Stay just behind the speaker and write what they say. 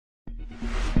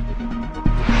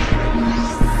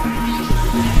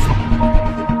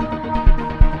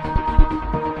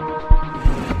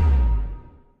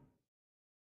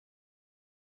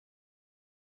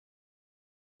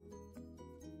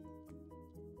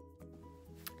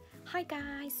Hi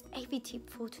guys, AV tip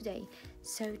for today.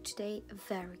 So today,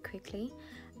 very quickly,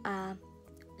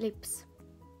 lips,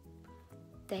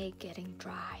 they're getting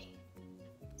dry,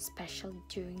 especially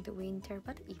during the winter,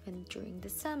 but even during the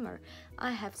summer.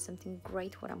 I have something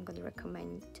great what I'm gonna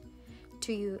recommend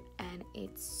to you, and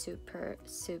it's super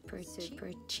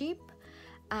cheap.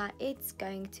 It's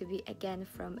going to be again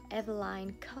from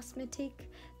EVELINE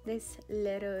Cosmetic, this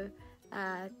little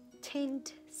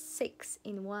tint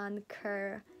 6-in-1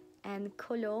 care and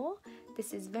color.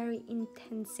 This is very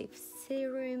intensive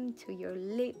serum to your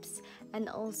lips, and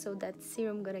also that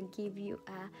serum gonna give you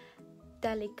a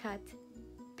delicate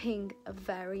pink, a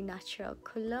very natural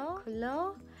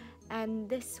color. And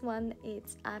this one,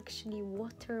 it's actually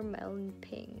watermelon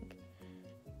pink,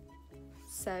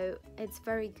 so it's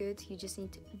very good. You just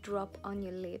need to drop on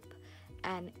your lip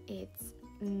and it's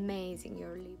amazing.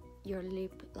 Your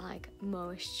lip like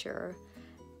moisture,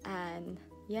 and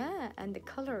yeah, and the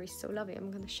color is so lovely. I'm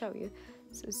gonna show you.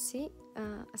 So see,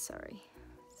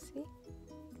 see,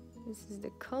 this is the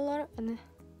color, and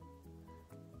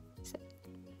so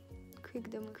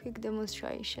quick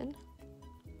demonstration.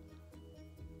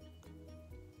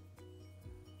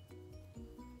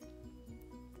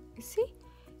 You see,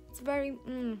 it's very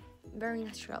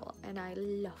natural, and I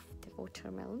love the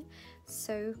watermelon.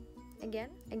 So again,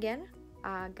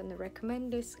 I'm gonna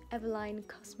recommend this EVELINE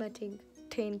Cosmetic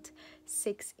Tint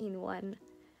 6-in-1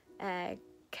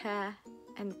 care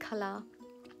and color.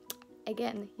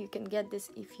 Again, you can get this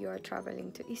if you are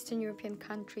traveling to Eastern European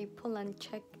country, Poland,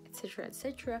 Czech,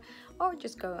 etc., or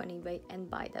just go on eBay and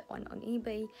buy that one on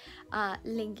eBay.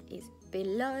 Link is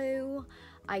below.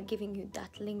 I'm giving you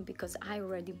that link because I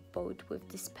already bought with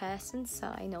this person, so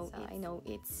I know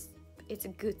it's a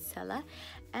good seller.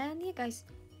 And yeah guys,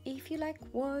 if you like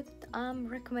what I'm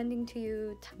recommending to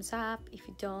you, thumbs up. If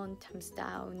you don't, thumbs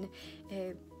down.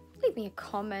 Leave me a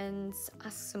comment,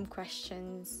 ask some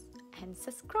questions, and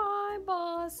subscribe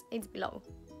us. It's below.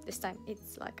 This time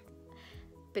it's like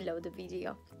below the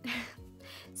video.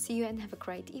 See you and have a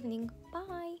great evening.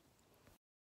 Bye.